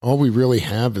all we really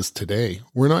have is today.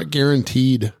 We're not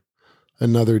guaranteed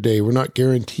another day. We're not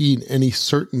guaranteed any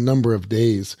certain number of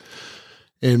days.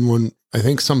 And I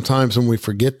think sometimes when we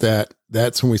forget that,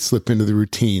 that's when we slip into the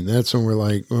routine. That's when we're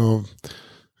like, oh,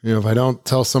 if I don't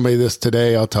tell somebody this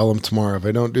today, I'll tell them tomorrow. If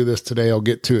I don't do this today, I'll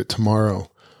get to it tomorrow.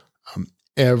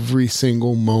 Every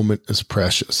single moment is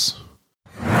precious.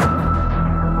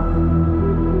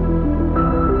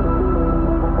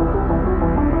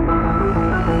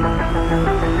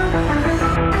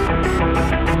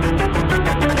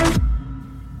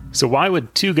 So why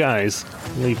would two guys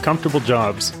leave comfortable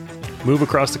jobs, move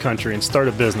across the country, and start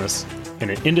a business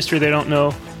in an industry they don't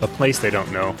know, a place they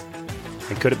don't know?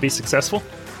 And could it be successful?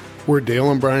 We're Dale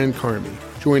and Brian Karmie.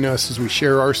 Join us as we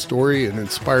share our story and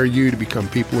inspire you to become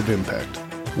people of impact.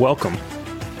 Welcome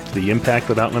to the Impact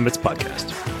Without Limits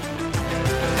podcast.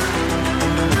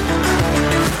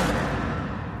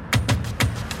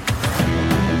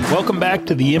 Welcome back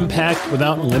to the Impact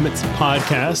Without Limits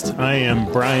podcast. I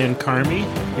am Brian Karmie,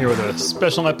 here with a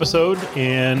special episode,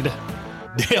 and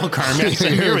Dale Karmie.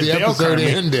 I'm here with the Dale episode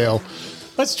Karmie. and Dale.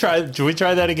 Should we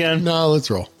try that again? No, let's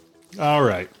roll. All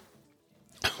right.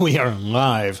 We are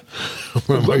live.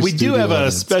 But we do have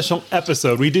a special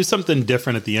episode. We do something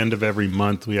different at the end of every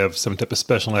month. We have some type of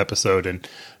special episode. And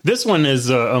this one is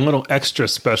a little extra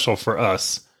special for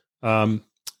us. For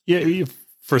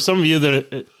some of you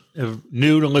that are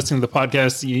new to listening to the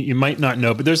podcast, you might not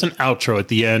know, but there's an outro at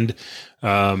the end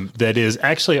that is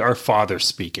actually our Father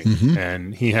speaking. Mm-hmm.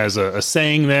 And he has a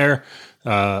saying there,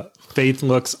 faith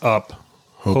looks up.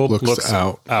 Hope looks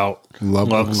out.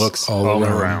 Love looks all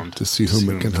around to see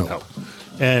whom it can help.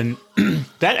 And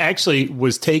that actually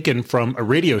was taken from a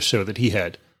radio show that he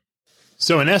had.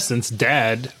 So in essence,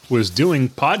 Dad was doing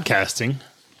podcasting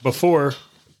before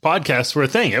podcasts were a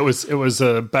thing. It was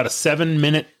about a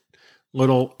 7-minute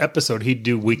little episode he'd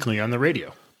do weekly on the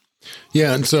radio.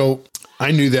 Yeah, and so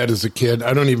I knew that as a kid.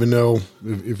 I don't even know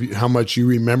how much you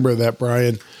remember that,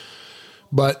 Brian.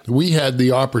 But we had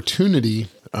the opportunity.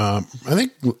 I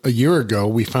think a year ago,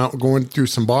 we found going through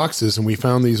some boxes and we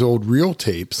found these old reel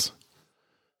tapes,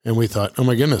 and we thought, oh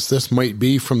my goodness, this might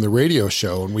be from the radio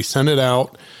show. And we sent it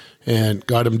out and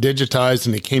got them digitized,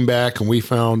 and they came back, and we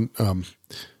found,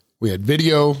 we had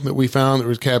video that we found that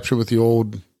was captured with the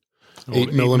old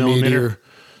 8 millimeter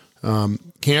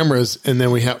cameras. And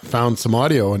then we found some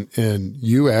audio, and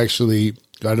you actually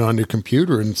got it on your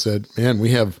computer and said, man,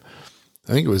 we have,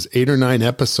 I think it was 8 or 9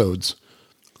 episodes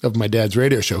of my dad's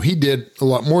radio show. He did a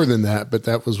lot more than that, but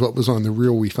that was what was on the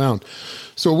reel we found.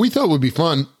 So we thought it would be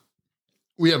fun.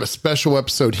 We have a special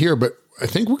episode here, but I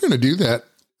think we're going to do that,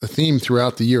 a theme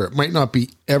throughout the year. It might not be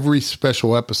every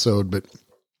special episode, but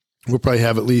we'll probably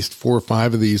have at least 4 or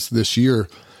 5 of these this year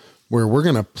where we're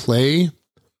going to play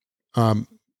the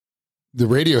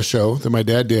radio show that my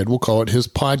dad did. We'll call it his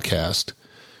podcast,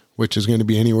 which is going to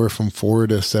be anywhere from 4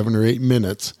 to 7 or 8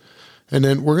 minutes. And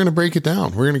then we're going to break it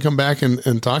down. We're going to come back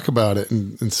and talk about it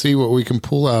and see what we can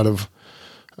pull out of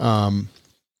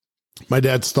my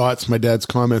dad's thoughts, my dad's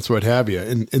comments, what have you.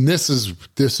 And this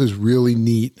is really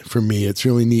neat for me. It's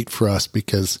really neat for us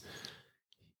because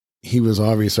he was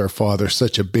obviously our father,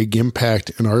 such a big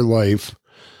impact in our life.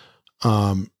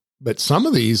 But some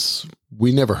of these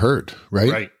we never heard,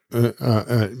 right?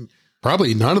 Right.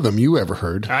 Probably none of them you ever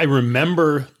heard. I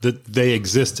remember that they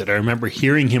existed. I remember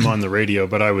hearing him on the radio,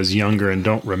 but I was younger and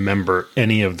don't remember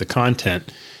any of the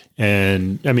content.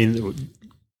 And I mean,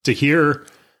 to hear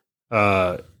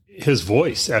his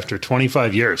voice after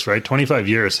 25 years, right? 25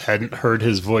 years, hadn't heard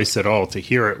his voice at all. To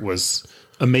hear it was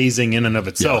amazing in and of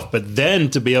itself. Yeah. But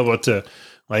then to be able to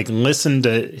like listen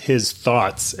to his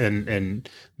thoughts and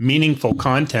meaningful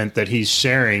content that he's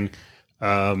sharing,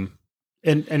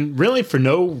 and really for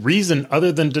no reason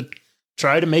other than to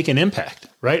try to make an impact,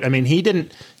 right? I mean, he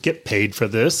didn't get paid for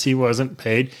this. He wasn't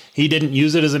paid. He didn't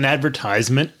use it as an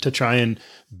advertisement to try and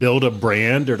build a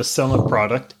brand or to sell a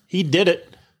product. He did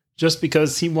it just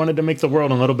because he wanted to make the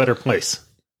world a little better place.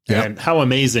 Yep. And how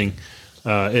amazing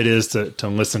it is to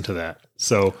listen to that.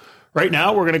 So right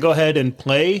now we're going to go ahead and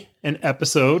play an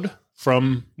episode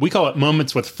from, we call it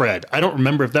Moments with Fred. I don't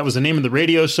remember if that was the name of the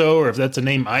radio show or if that's a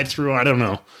name I threw. I don't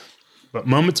know. But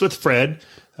Moments with Fred,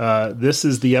 this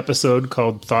is the episode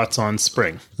called Thoughts on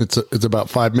Spring. It's about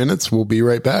 5 minutes. We'll be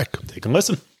right back. Take a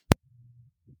listen.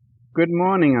 Good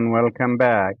morning and welcome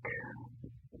back.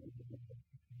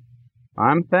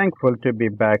 I'm thankful to be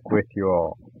back with you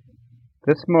all.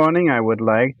 This morning I would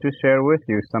like to share with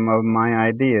you some of my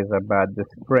ideas about the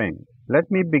spring.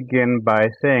 Let me begin by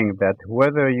saying that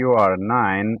whether you are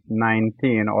 9,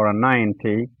 19, or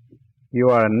 90, You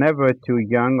are never too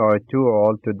young or too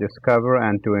old to discover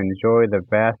and to enjoy the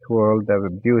vast world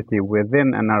of beauty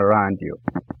within and around you.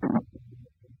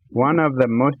 One of the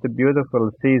most beautiful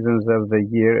seasons of the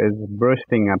year is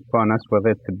bursting upon us with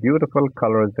its beautiful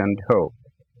colors and hope.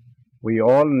 We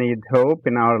all need hope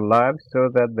in our lives so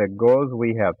that the goals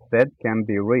we have set can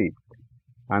be reached,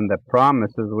 and the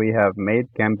promises we have made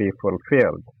can be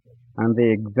fulfilled, and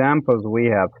the examples we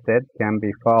have set can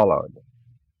be followed.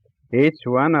 Each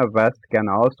one of us can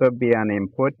also be an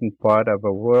important part of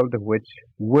a world which,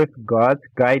 with God's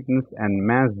guidance and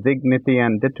man's dignity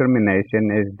and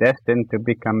determination, is destined to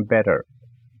become better.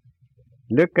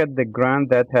 Look at the ground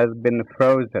that has been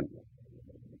frozen,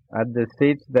 at the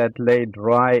seeds that lay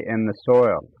dry in the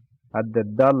soil, at the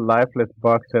dull, lifeless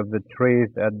barks of the trees,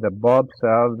 at the bulbs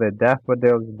of the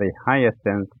daffodils, the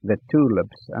hyacinths, the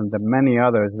tulips, and the many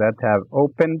others that have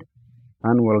opened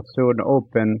and will soon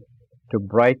open to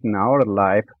brighten our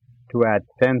life, to add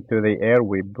scent to the air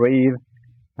we breathe,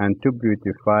 and to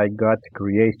beautify God's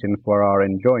creation for our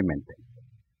enjoyment.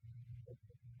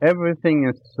 Everything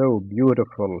is so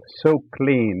beautiful, so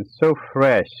clean, so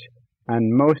fresh,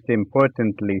 and most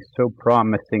importantly, so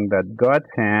promising that God's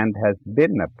hand has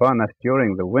been upon us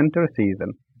during the winter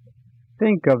season.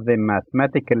 Think of the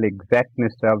mathematical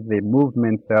exactness of the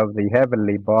movements of the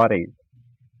heavenly bodies,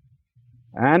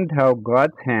 and how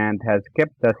God's hand has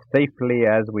kept us safely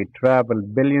as we travel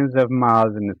billions of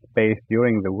miles in space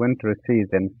during the winter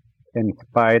season, in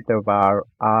spite of our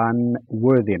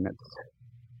unworthiness.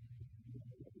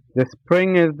 The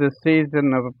spring is the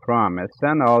season of promise,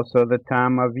 and also the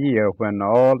time of year when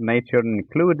all nature,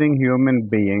 including human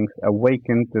beings,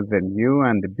 awaken to the new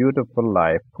and beautiful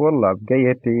life, full of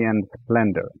gaiety and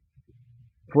splendor,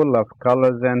 full of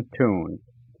colors and tunes,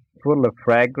 full of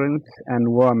fragrance and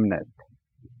warmness.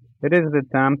 It is the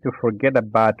time to forget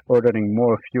about ordering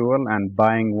more fuel and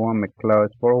buying warmer clothes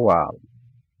for a while.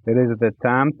 It is the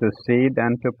time to seed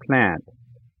and to plant.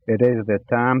 It is the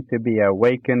time to be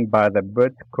awakened by the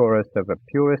birds' chorus of a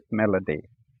purest melody,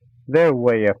 their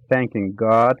way of thanking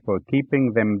God for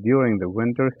keeping them during the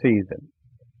winter season.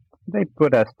 They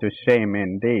put us to shame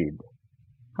indeed.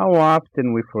 How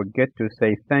often we forget to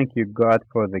say thank you, God,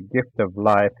 for the gift of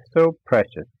life so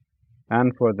precious,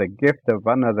 and for the gift of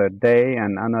another day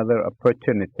and another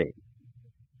opportunity.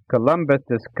 Columbus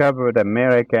discovered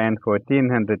America in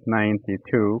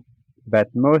 1492, but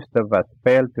most of us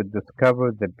fail to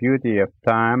discover the beauty of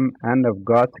time and of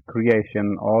God's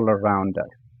creation all around us.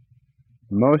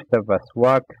 Most of us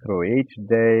walk through each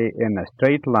day in a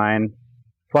straight line,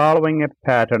 following a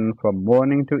pattern from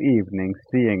morning to evening,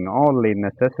 seeing only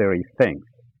necessary things.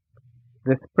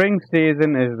 The spring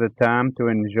season is the time to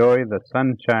enjoy the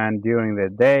sunshine during the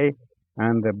day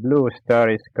and the blue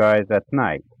starry skies at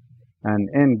night, and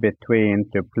in between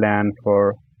to plan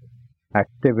for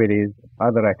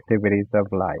other activities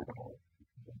of life.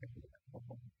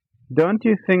 Don't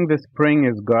you think the spring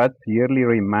is God's yearly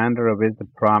reminder of His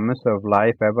promise of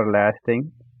life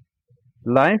everlasting?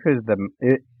 Life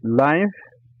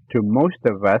to most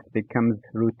of us becomes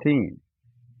routine.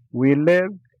 We live,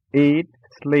 eat,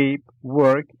 sleep,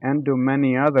 work, and do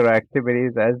many other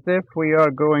activities as if we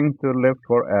are going to live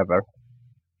forever.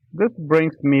 This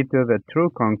brings me to the true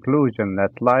conclusion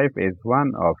that life is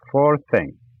one of four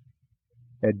things: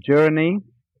 a journey,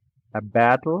 a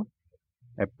battle,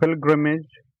 a pilgrimage,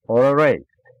 or a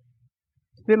race.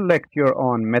 Select your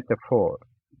own metaphor,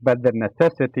 but the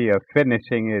necessity of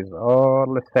finishing is all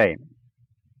the same.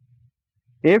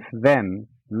 If then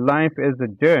life is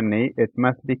a journey, it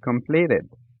must be completed.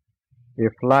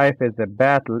 If life is a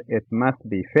battle, it must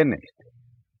be finished.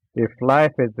 If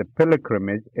life is a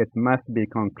pilgrimage, it must be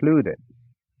concluded.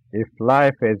 If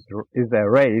life is a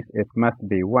race, it must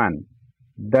be won.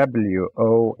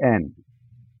 W-O-N.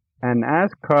 And as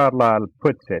Carlyle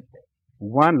puts it,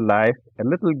 one life, a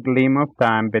little gleam of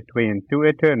time between two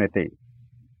eternities.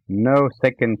 No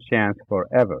second chance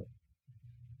forever.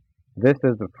 This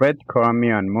is Fred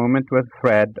Karmie on Moment with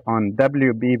Fred on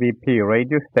WBVP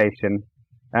radio station,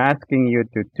 asking you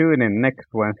to tune in next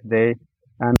Wednesday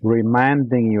and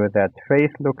reminding you that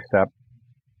faith looks up,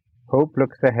 hope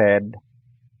looks ahead,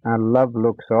 and love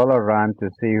looks all around to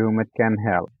see whom it can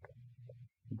help.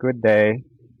 Good day.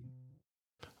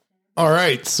 All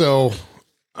right. So,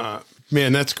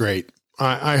 man, that's great.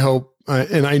 I hope,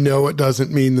 and I know it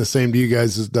doesn't mean the same to you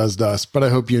guys as it does to us, but I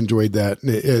hope you enjoyed that.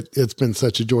 It's been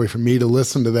such a joy for me to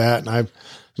listen to that. And I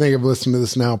think I've listened to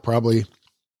this now probably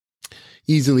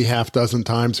easily half dozen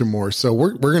times or more. So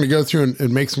we're going to go through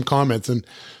and make some comments, and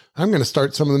I'm going to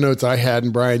start some of the notes I had.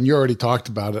 And Brian, you already talked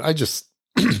about it. I just,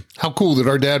 how cool that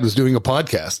our dad was doing a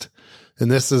podcast. And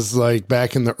this is like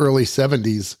back in the early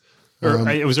 70s. Or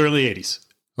it was early 80s.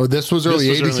 Oh, this was early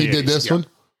 80s. He did this one?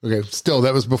 Okay. Still,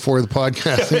 that was before the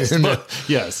podcast.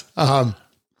 Yes.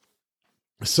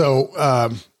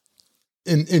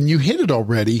 And you hit it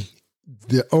already.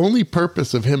 The only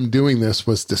purpose of him doing this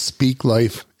was to speak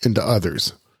life into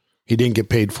others. He didn't get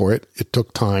paid for it. It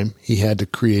took time. He had to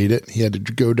create it. He had to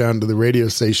go down to the radio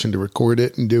station to record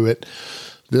it and do it.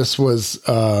 This was,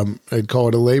 I'd call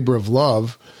it a labor of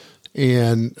love.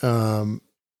 And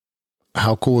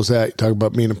how cool is that? You talk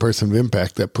about being a person of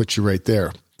impact. That puts you right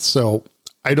there. So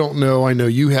I don't know. I know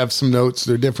you have some notes.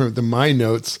 They're different than my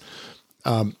notes.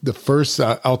 The first,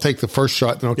 I'll take the first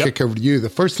shot, then I'll kick over to you. The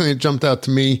first thing that jumped out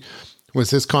to me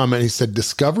was his comment. He said,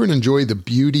 discover and enjoy the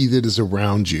beauty that is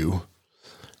around you.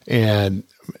 And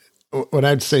what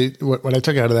I'd say, what I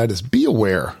took out of that is be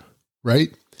aware,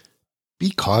 right? Be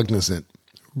cognizant,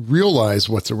 realize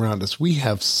what's around us. We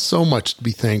have so much to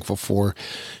be thankful for.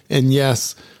 And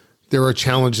yes, there are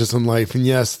challenges in life. And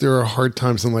yes, there are hard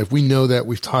times in life. We know that.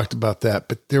 We've talked about that,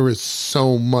 but there is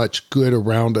so much good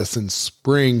around us. And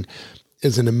spring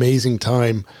is an amazing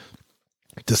time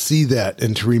to see that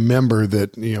and to remember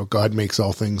that, God makes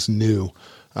all things new.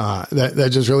 That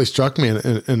just really struck me,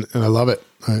 and I love it.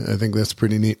 I think that's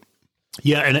pretty neat.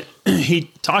 Yeah, and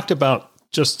he talked about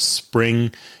just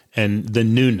spring and the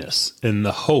newness and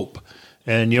the hope.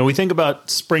 And, we think about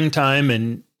springtime,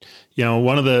 and,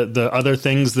 one of the other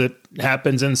things that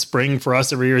happens in spring for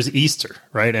us every year is Easter,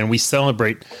 right? And we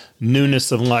celebrate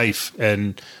newness of life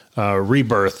and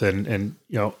rebirth. And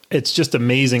it's just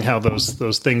amazing how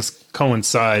those things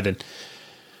coincide. And,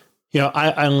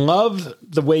 I love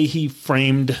the way he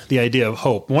framed the idea of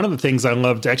hope. One of the things I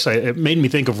loved, actually, it made me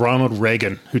think of Ronald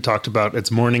Reagan, who talked about It's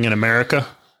Morning in America.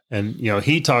 And,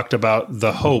 he talked about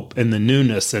the hope and the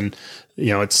newness and,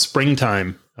 it's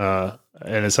springtime.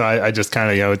 And so I just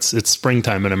kind of, it's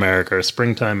springtime in America, or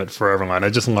springtime at Foreverland. I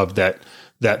just love that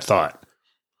thought.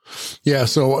 Yeah.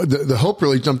 So the hope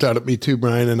really jumped out at me too,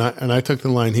 Brian. And I took the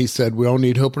line. He said, we all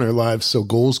need hope in our lives so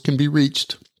goals can be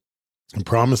reached and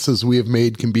promises we have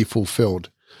made can be fulfilled.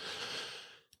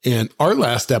 And our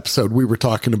last episode, we were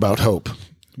talking about hope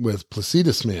with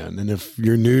Placidus Man. And if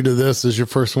you're new to this, as your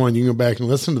first one, you can go back and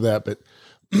listen to that. But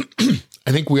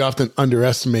I think we often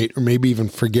underestimate or maybe even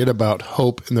forget about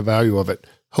hope and the value of it.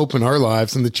 Hope in our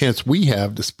lives and the chance we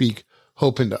have to speak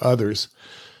hope into others.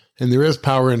 And there is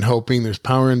power in hoping. There's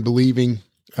power in believing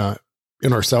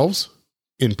in ourselves,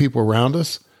 in people around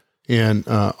us, and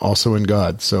also in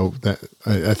God. So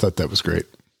I thought that was great.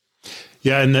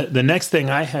 Yeah, and the next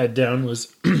thing I had down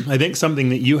was, I think something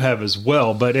that you have as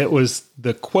well, but it was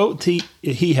the quote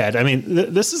he had. I mean,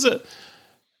 this is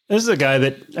a guy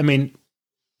that, I mean,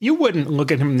 you wouldn't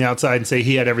look at him on the outside and say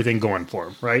he had everything going for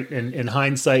him, right? And in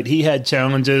hindsight, he had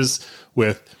challenges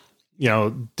with,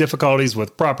 difficulties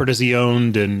with properties he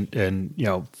owned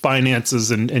and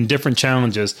finances and different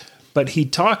challenges. But he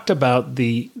talked about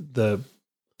the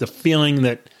feeling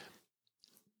that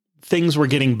things were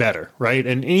getting better, right?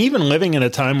 And even living in a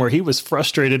time where he was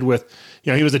frustrated with,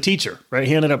 he was a teacher, right?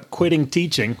 He ended up quitting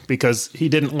teaching because he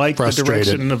didn't like the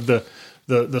direction of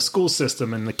the school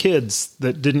system and the kids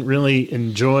that didn't really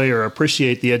enjoy or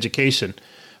appreciate the education.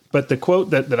 But the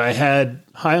quote that I had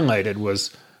highlighted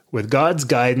was, with God's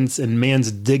guidance and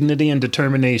man's dignity and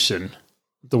determination,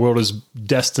 the world is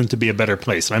destined to be a better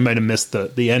place. And I might have missed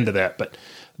the end of that, but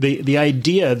the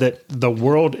idea that the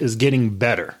world is getting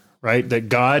better, right? That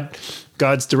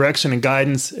God's direction and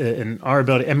guidance and our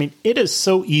ability. I mean, it is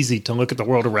so easy to look at the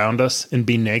world around us and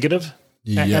be negative.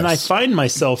 Yes. And I find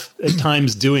myself at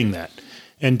times doing that.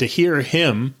 And to hear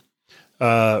him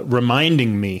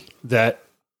reminding me that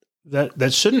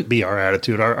shouldn't be our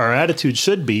attitude. Our attitude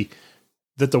should be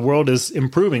that the world is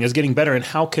improving, is getting better. And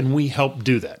how can we help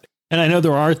do that? And I know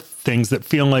there are things that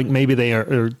feel like maybe they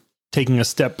are taking a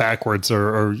step backwards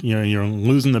or you're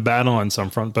losing the battle on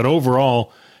some front. But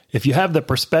overall, if you have the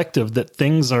perspective that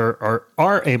things are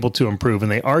able to improve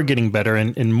and they are getting better,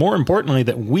 and more importantly,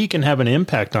 that we can have an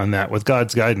impact on that with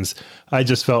God's guidance, I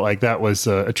just felt like that was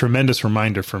a tremendous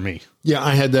reminder for me. Yeah,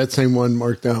 I had that same one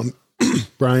marked down,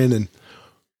 Brian, and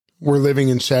we're living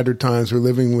in shattered times. We're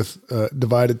living with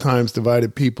divided times,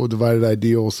 divided people, divided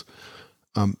ideals.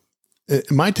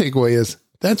 My takeaway is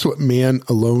that's what man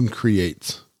alone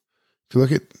creates. If you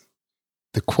look at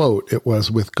the quote, it was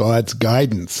with God's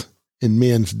guidance in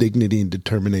man's dignity and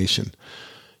determination.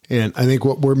 And I think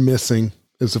what we're missing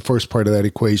is the first part of that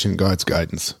equation, God's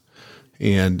guidance.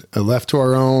 And left to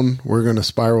our own, we're going to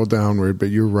spiral downward,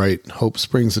 but you're right. Hope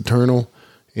springs eternal.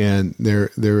 And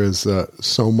there is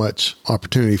so much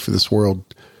opportunity for this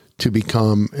world to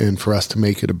become and for us to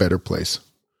make it a better place.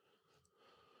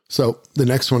 So the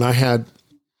next one I had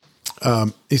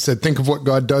He said, think of what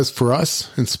God does for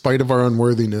us in spite of our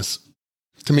unworthiness.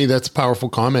 To me, that's a powerful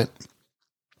comment.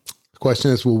 The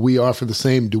question is, will we offer the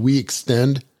same? Do we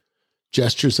extend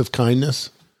gestures of kindness?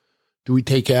 Do we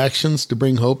take actions to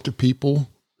bring hope to people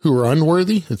who are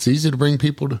unworthy? It's easy to bring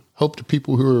hope to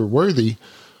people who are worthy,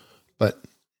 but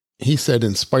he said,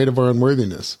 in spite of our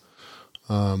unworthiness.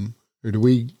 Or do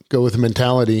we go with the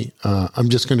mentality, I'm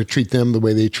just going to treat them the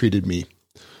way they treated me?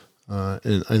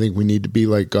 And I think we need to be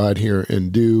like God here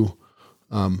and do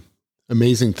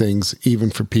amazing things, even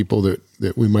for people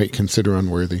that we might consider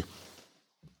unworthy.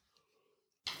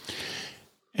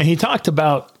 And he talked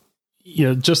about,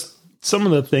 just some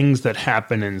of the things that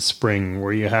happen in spring,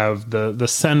 where you have the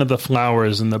scent of the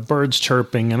flowers and the birds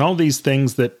chirping and all these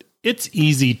things that it's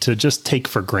easy to just take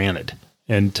for granted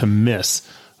and to miss.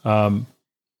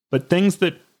 But things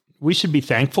that we should be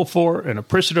thankful for and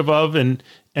appreciative of, and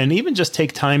even just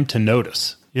take time to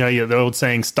notice. The old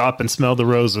saying, stop and smell the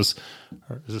roses.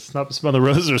 Or is it stop and smell the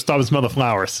roses or stop and smell the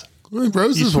flowers? Well,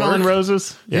 roses you smelling work.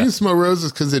 Roses? Yeah. You can smell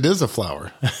roses because it is a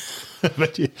flower.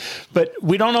 But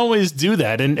we don't always do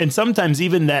that. And sometimes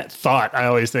even that thought, I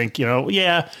always think, you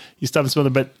stop and smell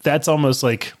them, but that's almost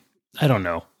like, I don't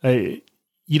know.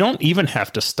 You don't even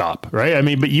have to stop, right? I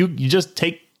mean, but you just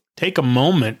take a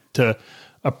moment to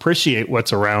appreciate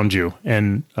what's around you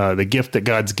and the gift that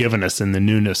God's given us in the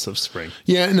newness of spring.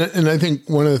 Yeah, and I think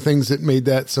one of the things that made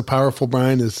that so powerful,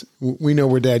 Brian, is we know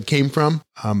where Dad came from.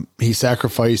 He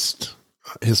sacrificed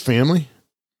his family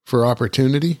for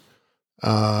opportunity.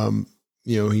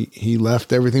 He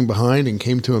left everything behind and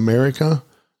came to America.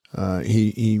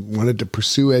 He wanted to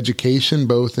pursue education,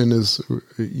 both in his,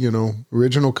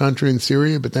 original country in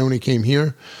Syria, but then when he came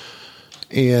here.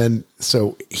 And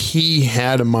so he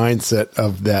had a mindset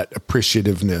of that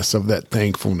appreciativeness, of that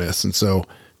thankfulness. And so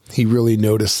he really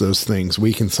noticed those things.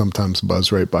 We can sometimes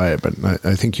buzz right by it, but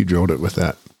I think you drilled it with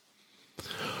that.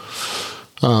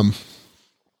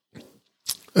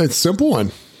 It's a simple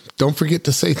one. Don't forget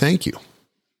to say thank you.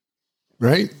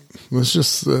 Right? Let's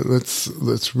just,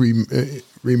 let's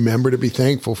remember to be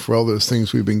thankful for all those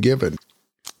things we've been given.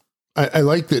 I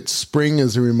like that spring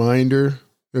is a reminder.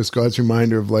 It's God's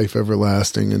reminder of life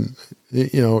everlasting. And,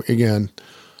 again,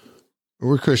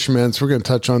 we're Christian men, so we're going to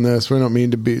touch on this. We don't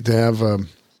mean to have,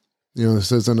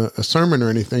 this isn't a sermon or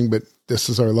anything, but this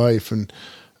is our life. And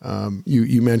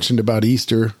you mentioned about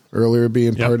Easter earlier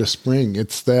being part of spring.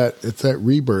 It's that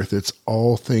rebirth. It's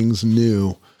all things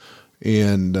new.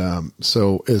 And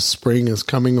so as spring is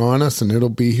coming on us, and it'll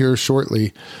be here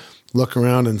shortly, look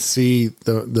around and see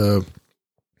the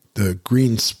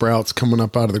green sprouts coming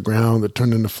up out of the ground that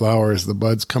turn into flowers, the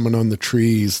buds coming on the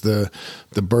trees, the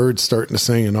birds starting to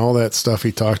sing, and all that stuff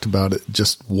he talked about. It,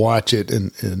 just watch it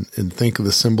and think of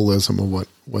the symbolism of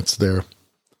what's there.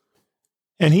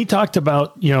 And he talked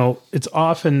about, it's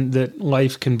often that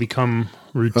life can become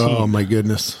routine. Oh my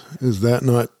goodness. Is that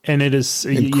not and it is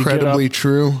incredibly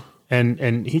true?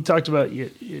 And he talked about,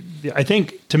 I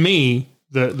think to me,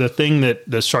 the thing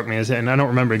that struck me is, and I don't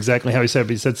remember exactly how he said it,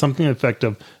 but he said something to the effect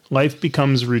of, life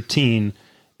becomes routine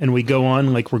and we go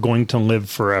on like we're going to live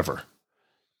forever.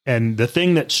 And the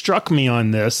thing that struck me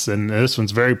on this, and this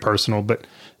one's very personal, but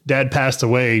Dad passed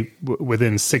away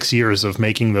within 6 years of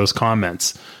making those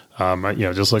comments.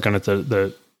 Just looking at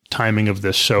the timing of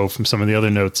this show from some of the other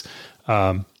notes.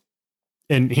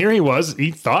 And here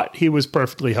he thought he was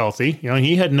perfectly healthy.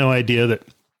 He had no idea that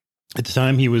at the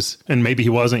time he was, and maybe he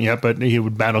wasn't yet, but he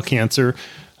would battle cancer.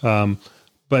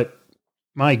 But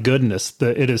my goodness,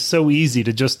 it is so easy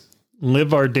to just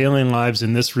live our daily lives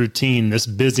in this routine, this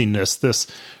busyness, this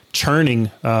churning,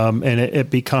 and it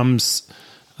becomes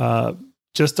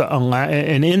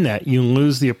and in that you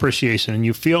lose the appreciation, and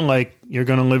you feel like you're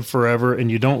going to live forever, and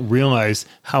you don't realize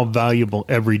how valuable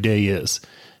every day is.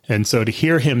 And so to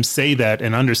hear him say that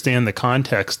and understand the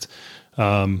context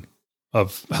of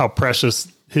how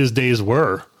precious his days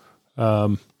were,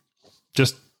 it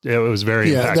was very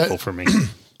impactful for me.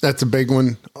 That's a big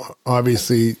one.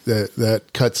 Obviously, that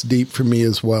cuts deep for me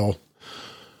as well.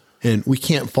 And we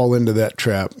can't fall into that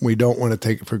trap. We don't want to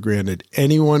take it for granted.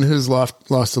 Anyone who's lost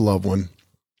a loved one,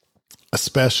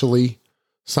 especially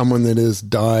someone that has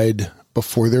died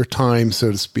before their time,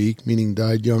 so to speak, meaning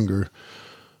died younger,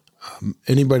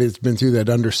 anybody that's been through that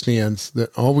understands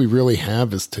that all we really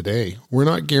have is today. We're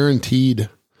not guaranteed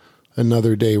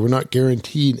another day. We're not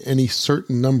guaranteed any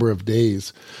certain number of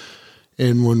days.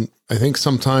 And I think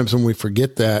sometimes when we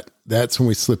forget that, that's when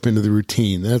we slip into the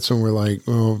routine. That's when we're like,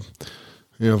 well,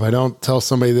 if I don't tell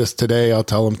somebody this today, I'll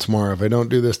tell them tomorrow. If I don't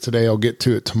do this today, I'll get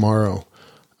to it tomorrow.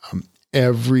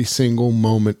 Every single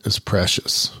moment is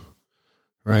precious,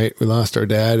 right? We lost our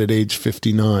dad at age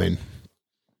 59.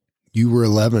 You were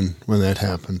 11 when that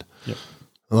happened. Yep.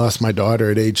 I lost my daughter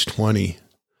at age 20.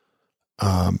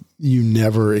 You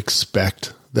never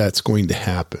expect that's going to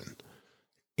happen.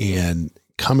 And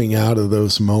coming out of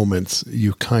those moments,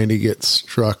 you kind of get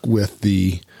struck with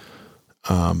the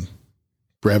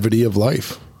brevity of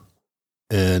life,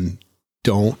 and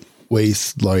don't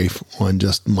waste life on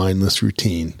just mindless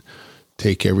routine.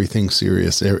 Take everything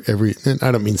serious. And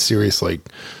I don't mean serious like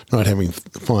not having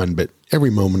fun, but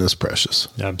every moment is precious.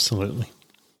 Absolutely.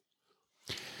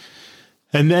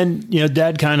 And then,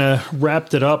 Dad kind of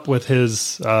wrapped it up with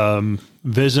his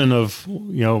vision of,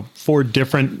 4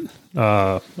 different,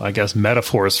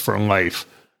 metaphors for life.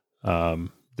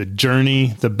 The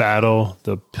journey, the battle,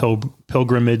 the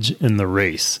pilgrimage, and the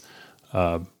race,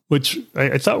 which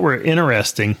I thought were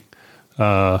interesting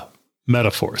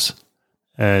metaphors.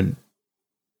 And,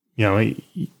 you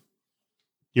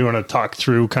want to talk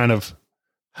through kind of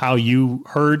how you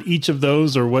heard each of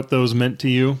those or what those meant to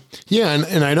you? Yeah.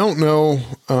 And I don't know.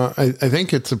 I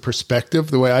think it's a perspective.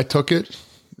 The way I took it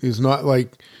is not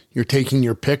like you're taking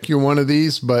your pick. You're one of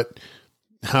these, but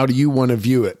how do you want to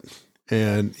view it?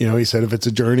 And, he said, if it's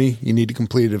a journey, you need to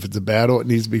complete it. If it's a battle, it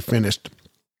needs to be finished.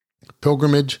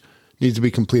 Pilgrimage needs to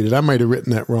be completed. I might've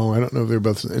written that wrong. I don't know if they're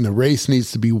both, and the race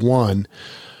needs to be won.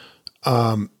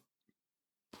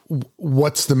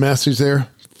 What's the message there?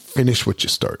 Finish what you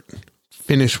start.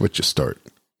 Finish what you start.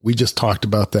 We just talked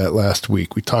about that last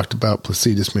week. We talked about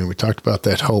Placidus Man. We talked about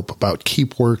that hope, about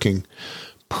keep working.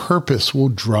 Purpose will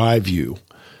drive you.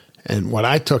 And what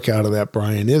I took out of that,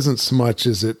 Brian, isn't so much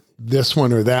as it this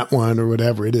one or that one or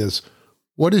whatever it is.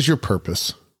 What is your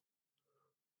purpose?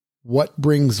 What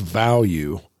brings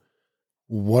value?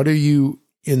 What are you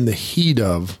in the heat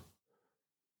of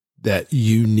that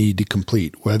you need to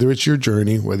complete? Whether it's your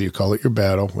journey, whether you call it your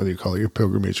battle, whether you call it your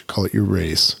pilgrimage, or call it your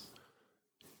race.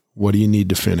 What do you need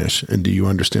to finish? And do you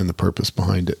understand the purpose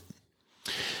behind it?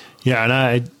 Yeah.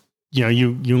 And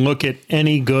you look at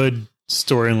any good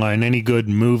storyline, any good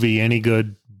movie, any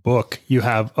good book, you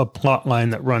have a plot line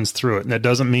that runs through it. And that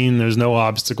doesn't mean there's no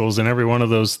obstacles. In every one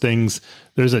of those things,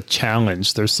 there's a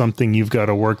challenge. There's something you've got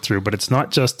to work through, but it's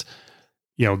not just,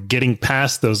 getting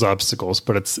past those obstacles,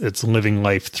 but it's living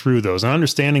life through those and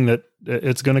understanding that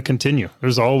it's going to continue.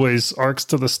 There's always arcs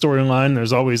to the storyline.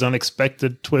 There's always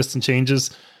unexpected twists and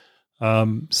changes.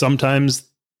 Sometimes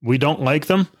we don't like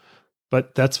them,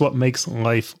 but that's what makes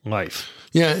life life.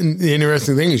 Yeah. And the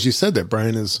interesting thing is you said that,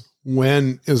 Brian, is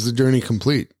when is the journey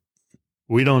complete?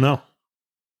 We don't know.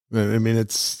 I mean,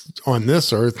 it's on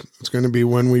this earth. It's going to be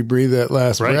when we breathe that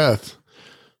last breath.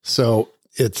 So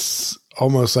it's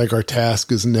almost like our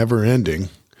task is never ending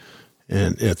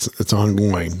and it's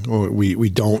ongoing. We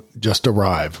don't just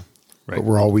arrive, but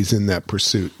we're always in that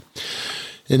pursuit.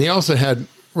 And he also had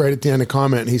right at the end a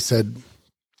comment, he said,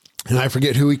 and I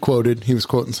forget who he quoted. He was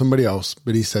quoting somebody else,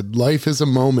 but he said, life is a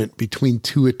moment between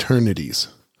 2 eternities,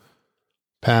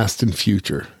 past and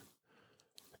future.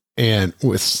 And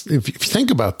if you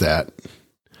think about that,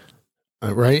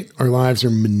 right, our lives are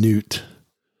minute.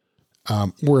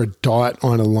 We're a dot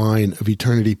on a line of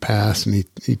eternity past and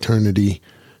eternity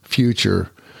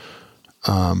future.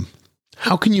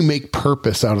 How can you make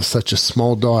purpose out of such a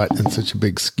small dot and such a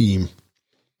big scheme?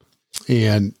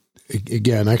 And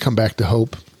again, I come back to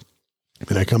hope,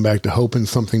 and I come back to hope in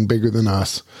something bigger than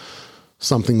us,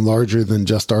 something larger than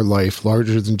just our life,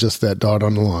 larger than just that dot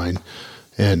on the line.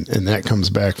 And that comes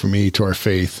back for me to our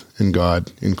faith in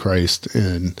God, in Christ.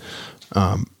 And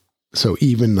so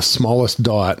even the smallest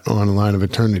dot on a line of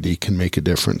eternity can make a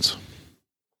difference.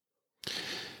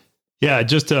 Yeah,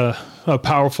 just a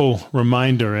powerful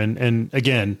reminder. And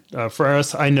again, for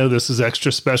us, I know this is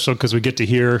extra special because we get to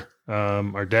hear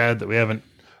our dad that we haven't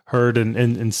heard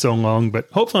in so long. But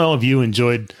hopefully all of you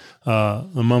enjoyed a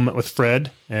moment with Fred.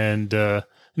 And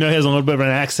he has a little bit of an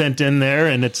accent in there,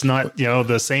 and it's not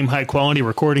the same high quality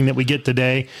recording that we get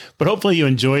today. But hopefully you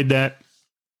enjoyed that.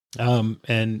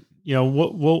 And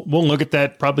we'll look at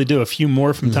that. Probably do a few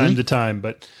more from time to time.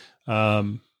 But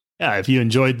if you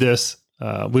enjoyed this,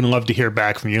 we'd love to hear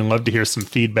back from you and love to hear some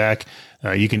feedback.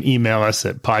 You can email us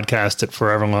at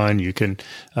podcast@foreverline. You can,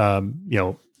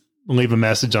 leave a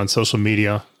message on social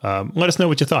media. Let us know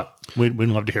what you thought. We'd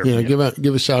love to hear from you.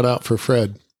 Give a shout out for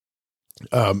Fred.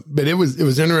 But it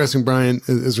was interesting, Brian,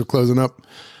 as we're closing up.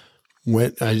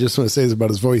 When I just want to say this about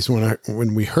his voice.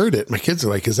 When we heard it, my kids are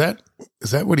like, is that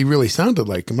what he really sounded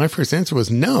like? And my first answer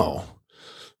was no.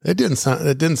 That didn't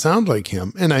sound like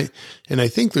him. And I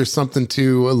think there's something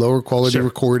to a lower quality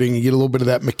recording. You get a little bit of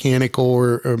that mechanical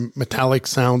or metallic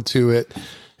sound to it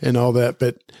and all that.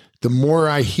 But the more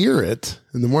I hear it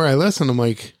and the more I listen, I'm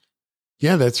like,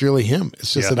 yeah, that's really him.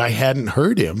 It's just that I hadn't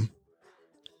heard him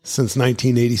since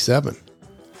 1987.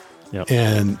 Yep.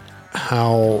 And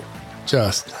how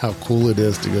cool it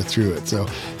is to go through it. So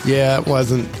yeah, it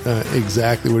wasn't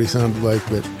exactly what he sounded like,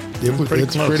 but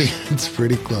it's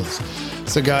pretty close.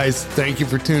 So guys, thank you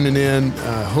for tuning in.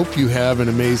 Hope you have an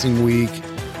amazing week.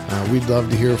 We'd love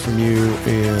to hear from you,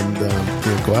 and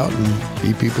go out and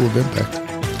be people of impact.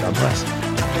 God bless.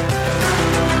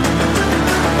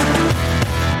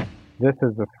 This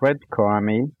is Fred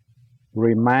Karmie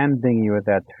reminding you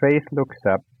that faith looks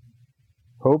up,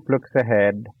 hope looks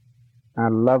ahead,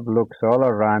 and love looks all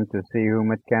around to see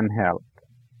whom it can help.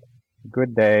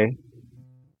 Good day.